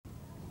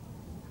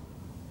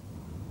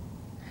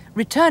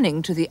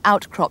Returning to the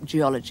outcrop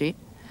geology,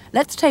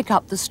 let's take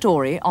up the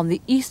story on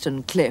the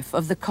eastern cliff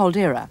of the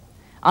Caldera,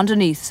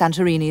 underneath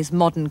Santorini's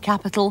modern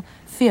capital,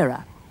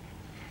 Fira.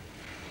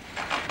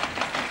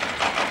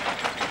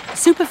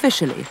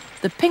 Superficially,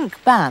 the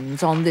pink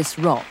bands on this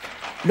rock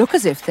look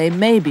as if they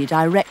may be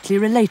directly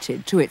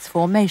related to its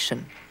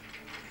formation.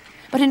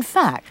 But in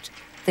fact,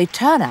 they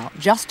turn out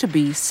just to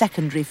be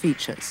secondary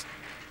features.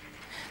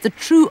 The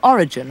true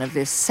origin of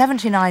this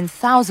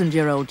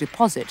 79,000-year-old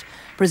deposit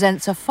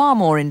presents a far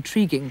more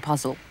intriguing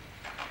puzzle.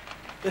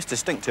 This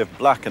distinctive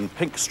black and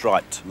pink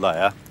striped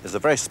layer is a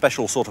very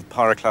special sort of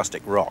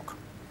pyroclastic rock.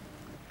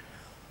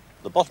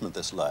 The bottom of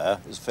this layer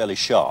is fairly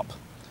sharp.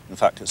 In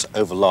fact, it's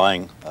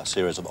overlying a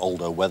series of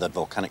older weathered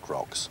volcanic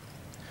rocks.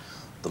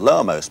 The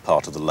lowermost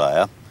part of the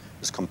layer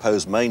is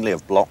composed mainly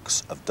of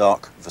blocks of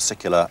dark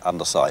vesicular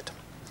andesite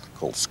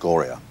called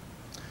scoria.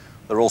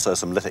 There are also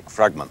some lithic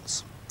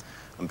fragments.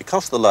 And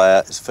because the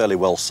layer is fairly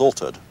well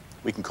sorted,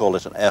 we can call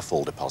it an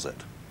airfall deposit.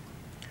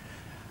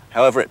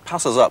 However, it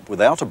passes up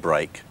without a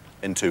break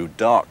into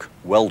dark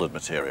welded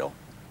material.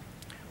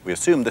 We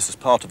assume this is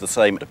part of the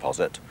same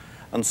deposit,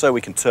 and so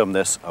we can term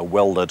this a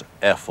welded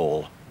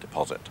airfall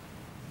deposit.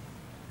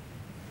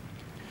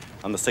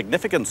 And the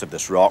significance of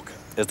this rock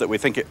is that we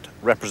think it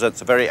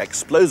represents a very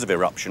explosive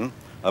eruption,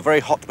 a very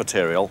hot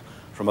material,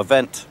 from a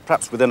vent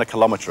perhaps within a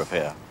kilometre of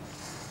here.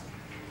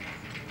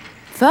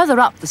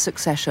 Further up the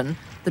succession,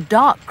 the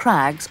dark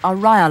crags are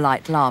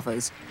rhyolite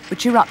lavas,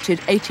 which erupted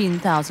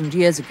 18,000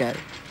 years ago.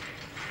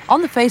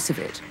 On the face of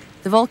it,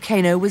 the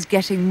volcano was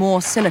getting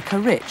more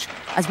silica-rich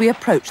as we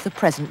approach the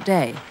present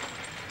day.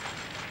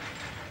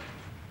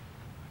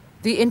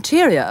 The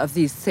interior of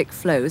these thick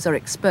flows are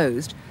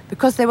exposed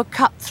because they were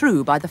cut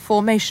through by the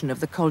formation of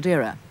the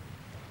caldera.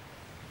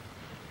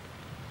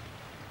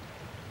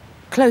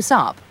 Close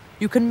up,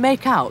 you can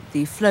make out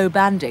the flow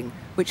banding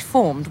which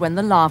formed when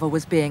the lava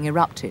was being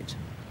erupted.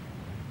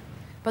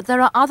 But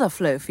there are other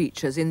flow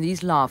features in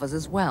these lavas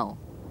as well.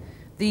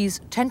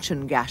 These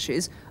tension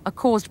gashes are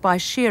caused by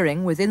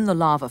shearing within the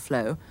lava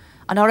flow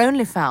and are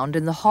only found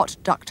in the hot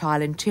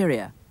ductile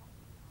interior.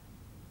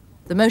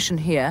 The motion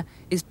here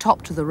is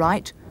top to the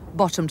right,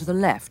 bottom to the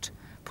left,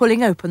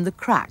 pulling open the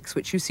cracks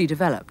which you see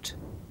developed.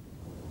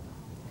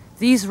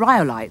 These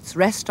rhyolites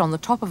rest on the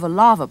top of a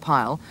lava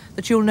pile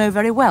that you'll know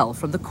very well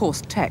from the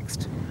course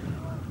text.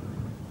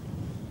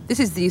 This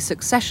is the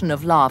succession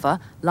of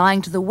lava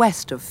lying to the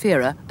west of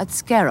Fira at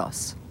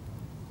Skeros.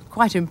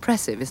 Quite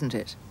impressive, isn't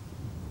it?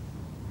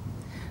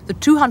 The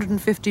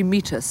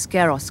 250-metre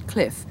Skeros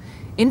cliff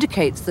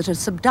indicates that a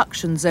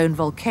subduction zone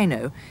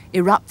volcano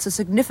erupts a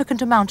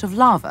significant amount of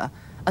lava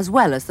as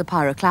well as the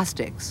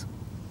pyroclastics.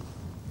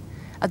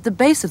 At the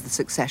base of the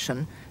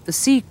succession, the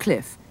sea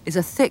cliff is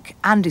a thick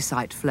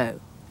andesite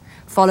flow,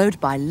 followed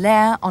by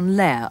layer on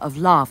layer of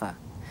lava,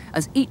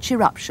 as each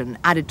eruption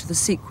added to the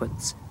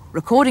sequence,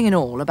 recording in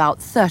all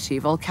about 30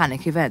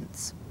 volcanic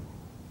events.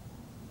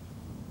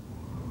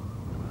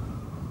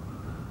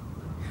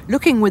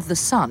 Looking with the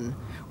sun,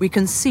 we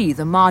can see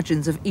the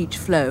margins of each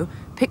flow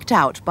picked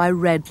out by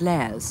red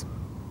layers.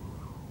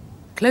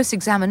 Close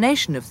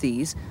examination of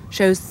these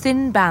shows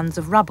thin bands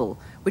of rubble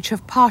which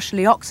have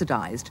partially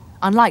oxidized,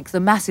 unlike the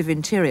massive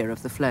interior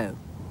of the flow.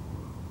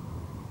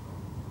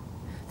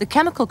 The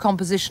chemical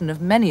composition of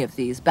many of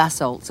these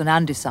basalts and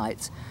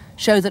andesites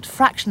show that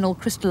fractional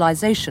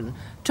crystallization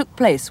took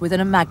place within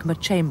a magma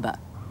chamber.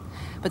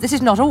 But this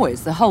is not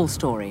always the whole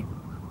story.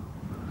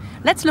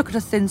 Let's look at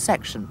a thin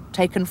section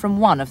taken from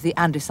one of the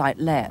andesite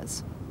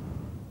layers.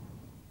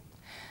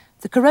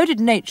 The corroded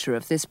nature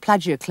of this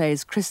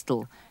plagioclase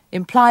crystal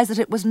implies that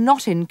it was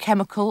not in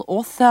chemical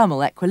or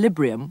thermal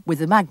equilibrium with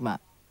the magma.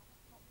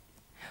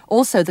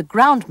 Also, the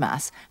ground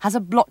mass has a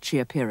blotchy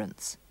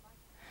appearance.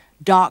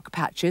 Dark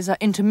patches are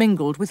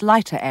intermingled with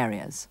lighter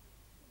areas.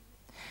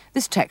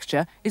 This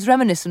texture is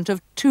reminiscent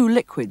of two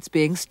liquids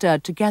being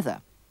stirred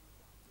together.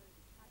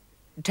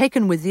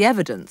 Taken with the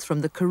evidence from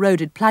the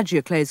corroded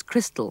plagioclase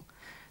crystal,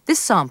 this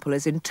sample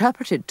is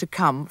interpreted to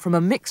come from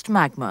a mixed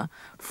magma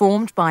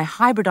formed by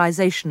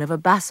hybridization of a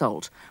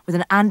basalt with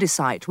an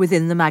andesite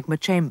within the magma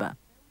chamber.